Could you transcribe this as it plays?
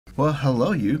Well,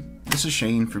 hello you. This is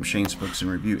Shane from Shane's Books and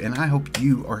Review, and I hope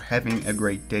you are having a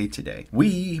great day today.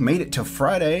 We made it to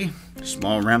Friday.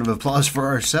 Small round of applause for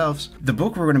ourselves. The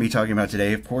book we're going to be talking about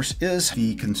today, of course, is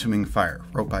The Consuming Fire,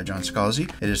 wrote by John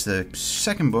Scalzi. It is the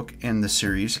second book in the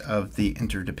series of The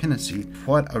Interdependency.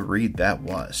 What a read that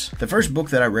was. The first book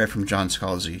that I read from John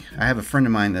Scalzi, I have a friend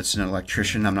of mine that's an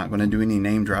electrician. I'm not going to do any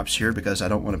name drops here because I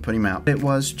don't want to put him out. It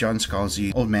was John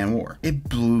Scalzi, Old Man War. It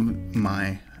blew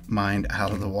my mind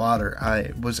out of the water.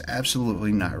 I was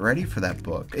absolutely not ready for that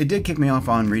book. It did kick me off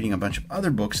on reading a bunch of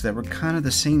other books that were kind of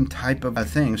the same type of a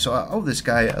thing, so I owe this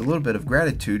guy a little bit of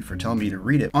gratitude for telling me to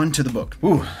read it. On to the book.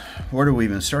 Ooh, where do we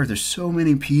even start? There's so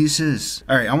many pieces.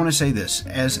 Alright, I want to say this.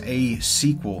 As a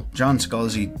sequel, John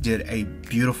Scalzi did a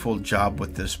beautiful job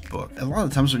with this book. A lot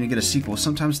of times when you get a sequel,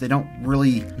 sometimes they don't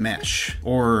really mesh,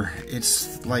 or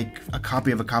it's like a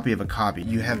copy of a copy of a copy.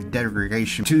 You have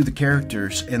degradation to the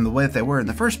characters in the way that they were in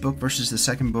the first book versus the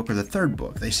second book or the third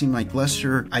book. They seem like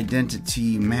lesser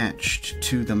identity matched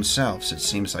to themselves, it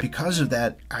seems like. Because of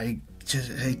that,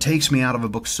 it takes me out of a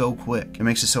book so quick. It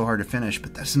makes it so hard to finish,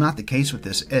 but that's not the case with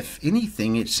this. If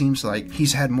anything, it seems like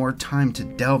he's had more time to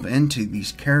delve into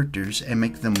these characters and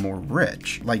make them more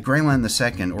rich. Like Greyland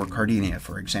II or Cardinia,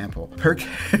 for example. Her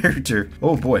character,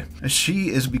 oh boy, she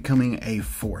is becoming a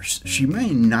force. She may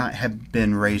not have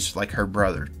been raised like her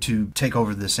brother to take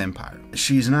over this empire.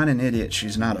 She's not an idiot.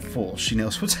 She's not a fool. She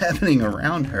knows what's happening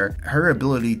around her. Her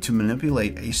ability to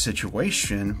manipulate a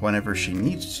situation whenever she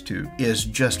needs to is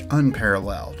just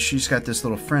unparalleled. She's got this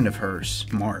little friend of hers,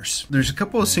 Mars. There's a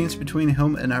couple of scenes between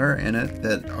him and her in it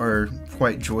that are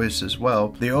quite joyous as well.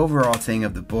 The overall thing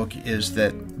of the book is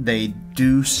that they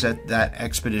do set that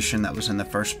expedition that was in the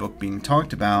first book being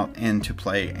talked about into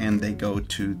play, and they go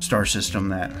to a star system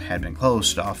that had been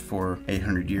closed off for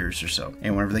 800 years or so.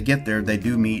 And whenever they get there, they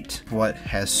do meet what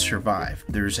has survived.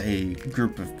 There's a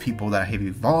group of people that have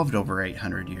evolved over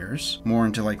 800 years, more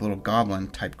into like little goblin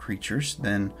type creatures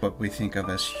than what we think of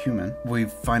as human. We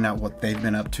find out what they've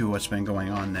been up to, what's been going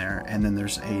on there, and then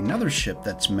there's another ship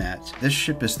that's met. This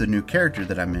ship is the new character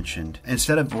that I mentioned.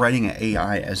 Instead of writing an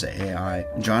AI as an AI,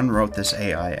 John wrote this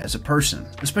AI as a person,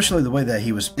 especially the way that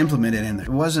he was implemented in there.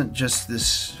 It wasn't just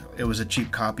this, it was a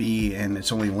cheap copy and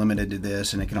it's only limited to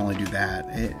this and it can only do that.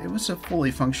 It was a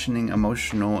fully functioning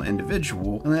emotional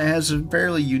individual, and it has a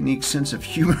fairly unique sense of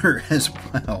humor as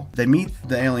well. They meet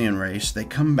the alien race, they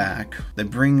come back, they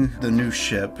bring the new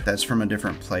ship that's from a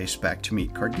different place back to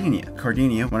meet Cardinia.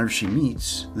 Cardinia, whenever she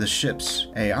meets the ship's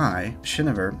AI,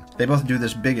 Shinover, they both do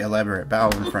this big elaborate bow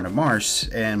in front of Mars,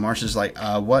 and Mars is like,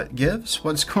 what gives?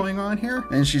 What's going on here?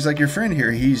 And she's like, your friend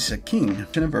here, he's a king.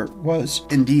 Shinover was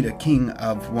indeed a king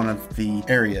of one of the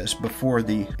areas before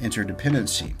the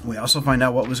interdependency. We also find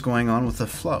out what was going on with the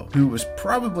flow, who was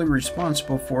probably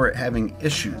responsible for it having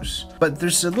issues. But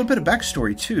there's a little bit of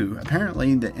backstory too.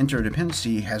 Apparently the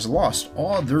interdependency has lost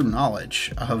all their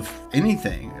knowledge of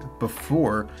anything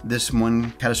before this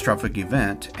one catastrophic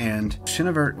event, and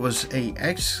Shinover was an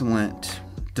excellent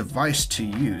device to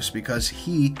use because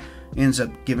he ends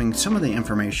up giving some of the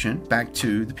information back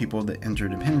to the people of the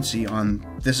interdependency on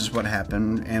this is what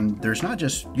happened, and there's not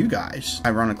just you guys.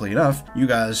 Ironically enough, you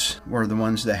guys were the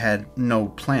ones that had no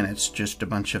planets, just a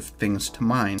bunch of things to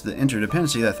mine. The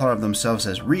interdependency that thought of themselves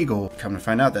as regal, come to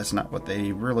find out that's not what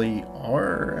they really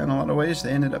are in a lot of ways.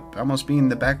 They ended up almost being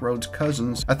the backroads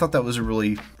cousins. I thought that was a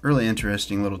really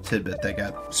interesting little tidbit that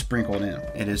got sprinkled in.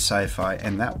 It is sci-fi,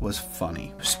 and that was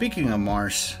funny. Speaking of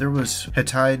Mars, there was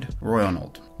Hittide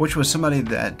Royalnold, which was somebody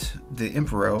that the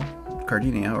Emperor,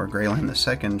 Cardinia, or Greyland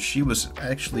II, she was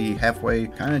actually halfway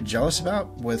kind of jealous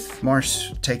about, with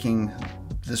Mars taking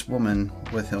this woman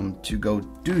with him to go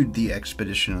do the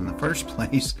expedition in the first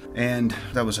place. And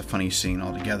that was a funny scene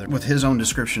altogether, with his own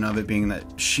description of it being that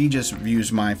she just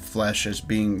views my flesh as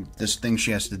being this thing she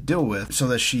has to deal with so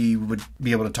that she would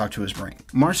be able to talk to his brain.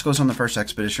 Mars goes on the first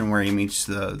expedition where he meets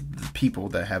the people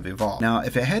that have evolved. Now,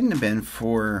 if it hadn't been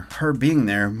for her being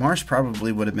there, Mars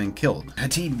probably would have been killed.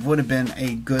 Hittide would have been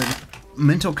a good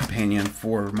mental companion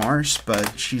for Mars,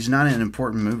 but she's not an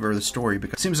important mover of the story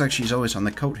because it seems like she's always on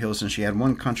the coattails, and she had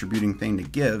one contributing thing to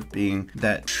give, being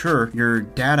that sure, your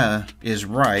data is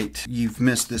right, you've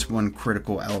missed this one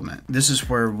critical element. This is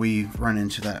where we run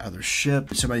into that other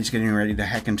ship. Somebody's getting ready to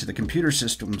hack into the computer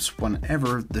systems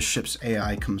whenever the ship's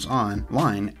AI comes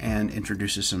online and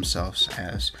introduces themselves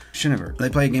as Shinover. They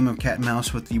play a game of cat and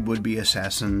mouse with the would-be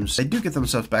assassins. They do get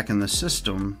themselves back in the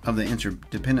system of the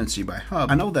interdependency by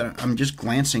Hub. I know that I'm just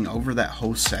glancing over that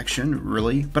whole section,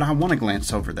 really, but I want to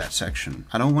glance over that section.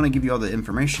 I don't want to give you all the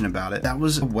information about it. That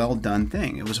was a well done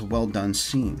thing. It was a well done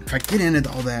scene. If I get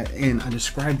into all that and I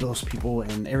describe those people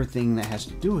and everything that has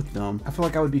to do with them, I feel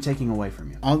like I would be taking away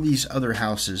from you. All these other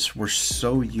houses were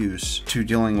so used to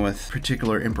dealing with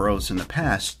particular emperors in the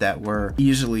past that were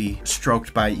easily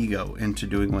stroked by ego into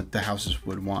doing what the houses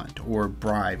would want, or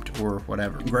bribed, or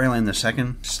whatever. Greyland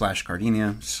II /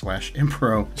 Cardinia /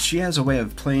 Emperor, she has a way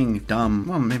of playing dumb.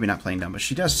 Well, maybe not playing dumb, but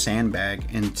she does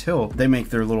sandbag until they make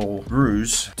their little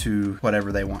ruse to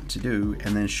whatever they want to do,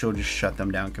 and then she'll just shut them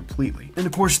down completely. And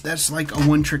of course, that's like a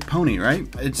one-trick pony, right?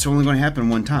 It's only going to happen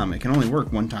one time. It can only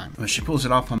work one time. But she pulls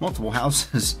it off on multiple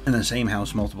houses in the same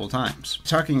house multiple times.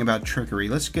 Talking about trickery,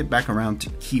 let's get back around to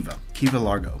Kiva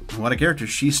Largo. What a character.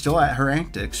 She's still at her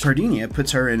antics. Cardinia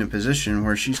puts her in a position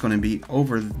where she's going to be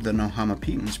over the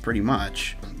Nohammapetans pretty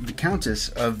much. The Countess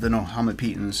of the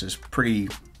Nohammapetans is pretty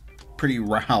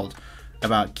riled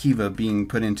about Kiva being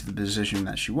put into the position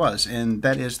that she was, and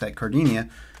that is that Cardinia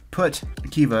put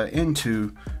Kiva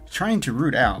into trying to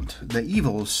root out the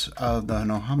evils of the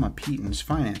Nohammapetans'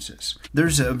 finances.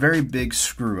 There's a very big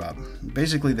screw up.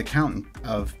 Basically, the Count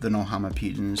of the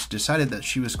Nohammapetans decided that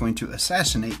she was going to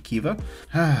assassinate Kiva.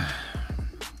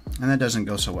 And that doesn't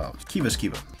go so well. Kiva's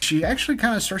Kiva. She actually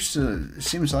kind of starts to,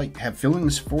 seems like, have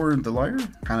feelings for the lawyer.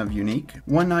 Kind of unique.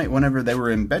 One night, whenever they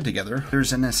were in bed together,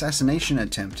 there's an assassination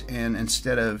attempt, and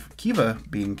instead of Kiva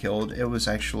being killed, it was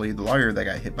actually the lawyer that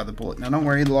got hit by the bullet. Now, don't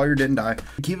worry, the lawyer didn't die.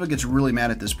 Kiva gets really mad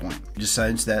at this point.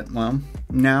 Decides that, well,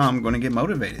 now I'm going to get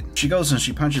motivated. She goes and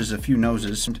she punches a few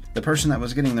noses. The person that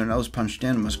was getting their nose punched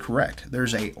in was correct.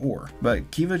 There's a or.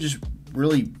 But Kiva just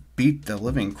really beat the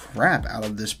living crap out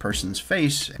of this person's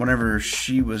face. Whenever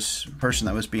the person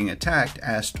that was being attacked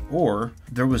asked or,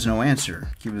 there was no answer.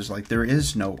 He was like, there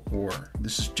is no or.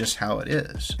 This is just how it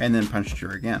is. And then punched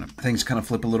her again. Things kind of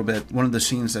flip a little bit. One of the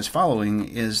scenes that's following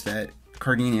is that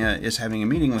Cardinia is having a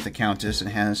meeting with the Countess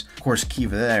and has, of course,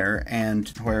 Kiva there, and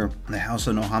where the House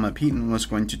of Nohammapetan was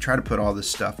going to try to put all this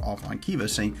stuff off on Kiva,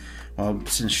 saying, well,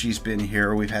 since she's been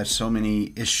here, we've had so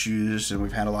many issues and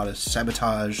we've had a lot of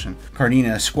sabotage, and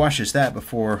Cardinia squashes that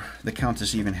before the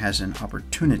Countess even has an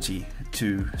opportunity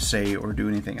to say or do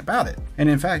anything about it. And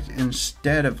in fact,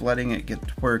 instead of letting it get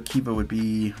to where Kiva would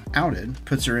be outed,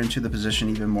 puts her into the position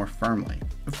even more firmly.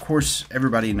 Of course,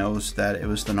 everybody knows that it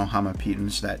was the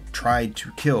Nohammapetans that tried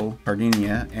to kill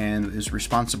Cardinia and is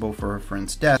responsible for her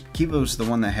friend's death. Kiva was the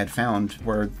one that had found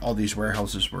where all these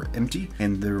warehouses were empty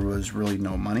and there was really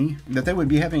no money, that they would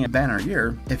be having a banner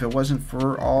year if it wasn't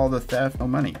for all the theft, no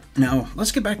money. Now,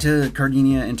 let's get back to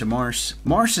Cardinia and to Mars.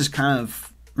 Mars is kind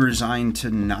of resigned to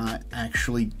not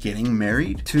actually getting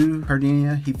married to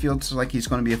Cardinia. He feels like he's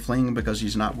going to be a fling because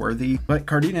he's not worthy. But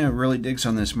Cardinia really digs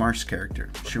on this Mars character.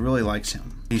 She really likes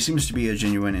him. He seems to be a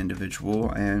genuine individual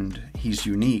and he's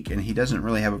unique, and he doesn't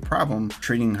really have a problem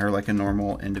treating her like a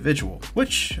normal individual,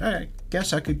 which I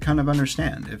guess I could kind of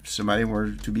understand. If somebody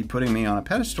were to be putting me on a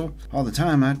pedestal all the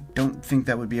time, I don't think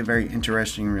that would be a very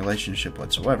interesting relationship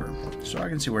whatsoever. So I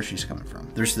can see where she's coming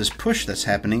from. There's this push that's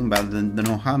happening by the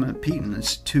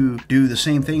Nohammapetans to do the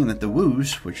same thing that the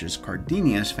Woos, which is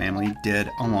Cardinia's family, did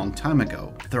a long time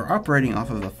ago. They're operating off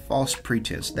of a false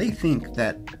pretense. They think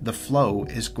that the flow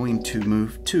is going to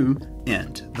move to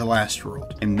End, the last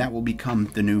world, and that will become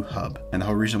the new hub. And the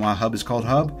whole reason why hub is called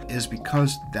hub is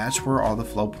because that's where all the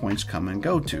flow points come and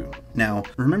go to. Now,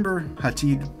 remember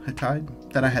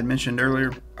Hatide that I had mentioned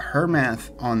earlier? Her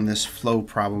math on this flow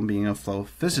problem, being a flow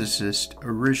physicist,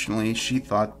 originally she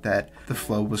thought that the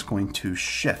flow was going to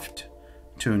shift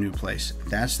to a new place.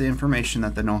 That's the information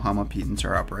that the Nohammapetans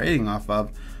are operating off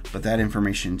of, but that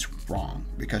information's wrong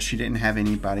because she didn't have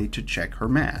anybody to check her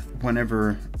math.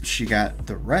 Whenever she got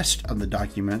the rest of the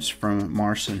documents from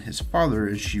Mars and his father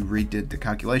and she redid the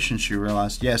calculations, she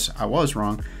realized, yes, I was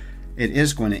wrong. It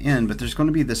is going to end, but there's going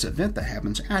to be this event that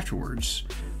happens afterwards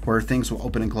where things will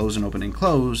open and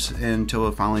close until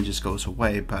it finally just goes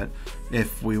away. But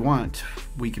if we want,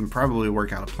 we can probably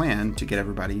work out a plan to get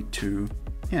everybody to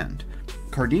end.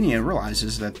 Cardinia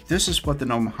realizes that this is what the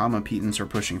Nohammapetans are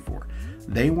pushing for.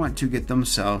 They want to get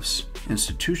themselves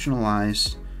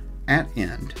institutionalized at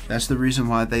End. That's the reason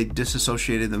why they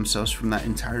disassociated themselves from that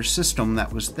entire system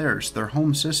that was theirs, their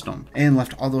home system, and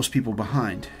left all those people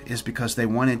behind, is because they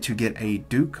wanted to get a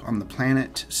duke on the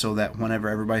planet so that whenever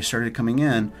everybody started coming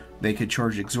in, they could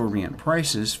charge exorbitant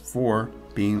prices for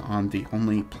being on the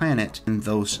only planet in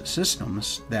those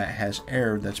systems that has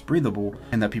air that's breathable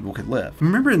and that people could live.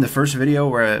 Remember in the first video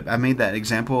where I made that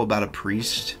example about a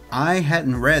priest? I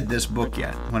hadn't read this book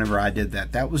yet whenever I did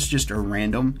that. That was just a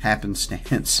random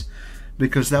happenstance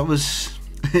because that was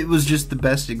It was just the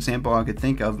best example I could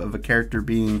think of a character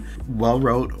being well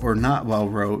wrote or not well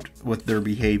wrote with their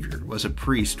behavior. Was a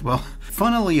priest. Well,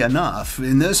 funnily enough,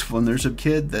 in this one, there's a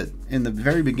kid that in the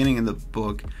very beginning of the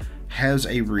book has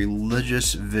a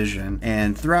religious vision,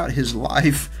 and throughout his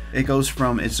life it goes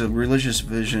from it's a religious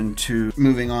vision to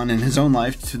moving on in his own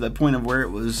life to the point of where it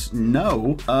was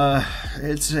no,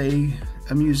 it's a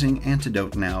amusing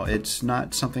antidote now. It's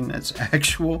not something that's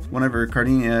actual. Whenever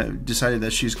Cardinia decided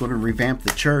that she's going to revamp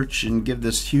the church and give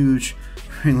this huge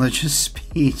religious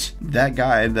speech, that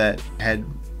guy that had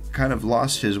kind of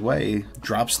lost his way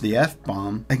drops the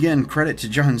F-bomb. Again, credit to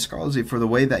John Scalzi for the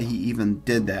way that he even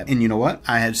did that. And you know what?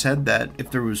 I had said that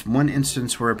if there was one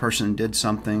instance where a person did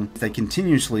something, if they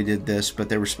continuously did this, but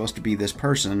they were supposed to be this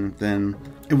person, then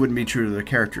it wouldn't be true to their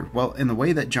character. Well, in the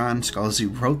way that John Scalzi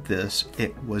wrote this,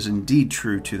 it was indeed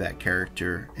true to that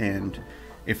character. And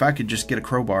if I could just get a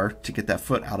crowbar to get that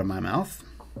foot out of my mouth,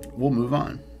 we'll move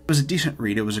on. It was a decent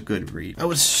read. It was a good read. I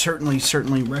would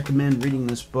certainly recommend reading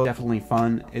this book. Definitely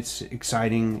fun. It's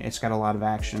exciting. It's got a lot of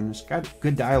action. It's got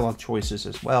good dialogue choices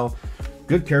as well.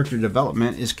 Good character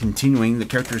development is continuing. The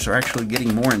characters are actually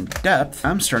getting more in depth.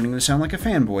 I'm starting to sound like a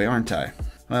fanboy, aren't I?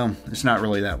 Well, it's not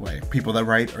really that way. People that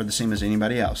write are the same as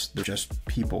anybody else. They're just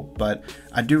people. But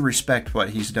I do respect what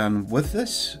he's done with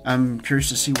this. I'm curious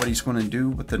to see what he's going to do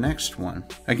with the next one.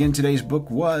 Again, today's book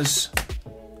was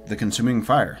The Consuming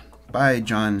Fire by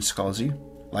John Scalzi.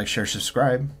 Like, share,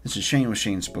 subscribe. This is Shane with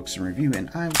Shane's Books and Review, and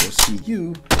I will see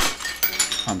you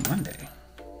on Monday.